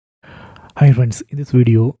Hi friends, in this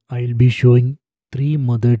video I'll be showing 3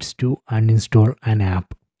 methods to uninstall an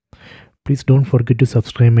app. Please don't forget to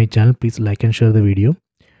subscribe my channel. Please like and share the video.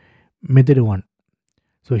 Method 1.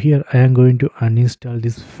 So here I am going to uninstall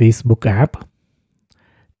this Facebook app.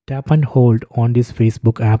 Tap and hold on this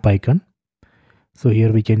Facebook app icon. So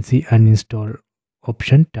here we can see uninstall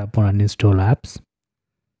option. Tap on uninstall apps.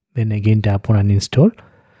 Then again tap on uninstall.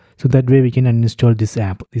 So that way we can uninstall this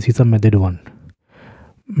app. This is a method 1.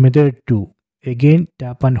 Method 2. Again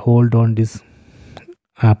tap and hold on this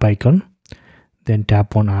app icon, then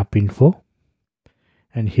tap on app info,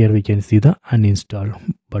 and here we can see the uninstall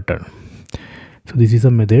button. So this is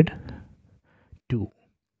a method 2.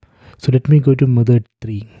 So let me go to method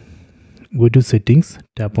 3. Go to settings,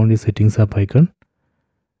 tap on the settings app icon,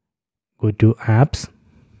 go to apps,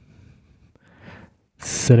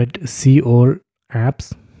 select see all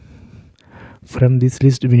apps. From this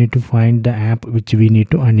list we need to find the app which we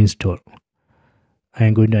need to uninstall. I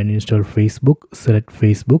am going to uninstall Facebook. Select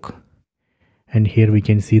Facebook, and here we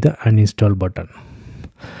can see the uninstall button.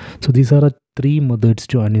 So these are the 3 methods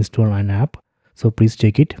to uninstall an app. So please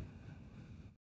check it.